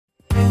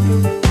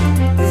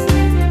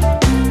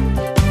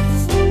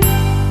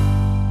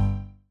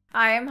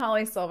Hi, I'm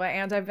Holly Silva,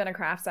 and I've been a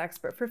crafts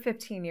expert for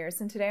 15 years,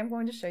 and today I'm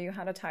going to show you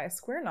how to tie a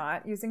square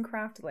knot using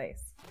craft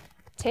lace.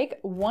 Take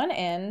one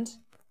end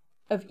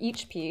of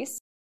each piece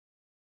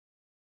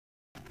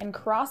and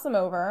cross them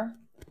over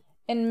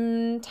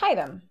and tie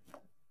them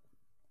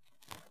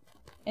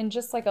in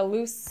just like a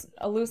loose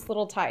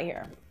little tie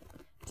here.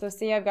 So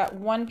see, I've got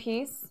one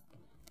piece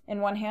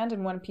in one hand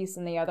and one piece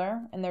in the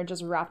other, and they're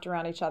just wrapped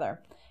around each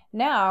other.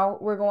 Now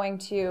we're going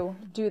to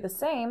do the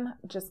same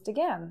just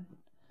again.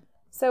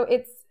 So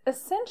it's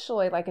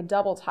essentially like a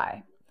double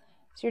tie.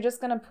 So you're just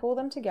going to pull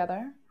them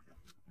together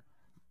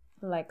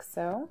like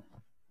so.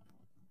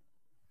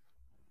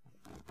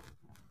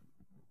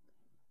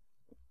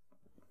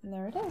 And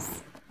there it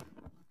is.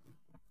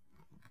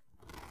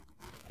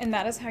 And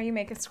that is how you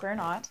make a square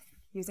knot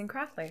using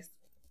craft lace.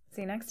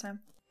 See you next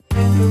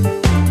time.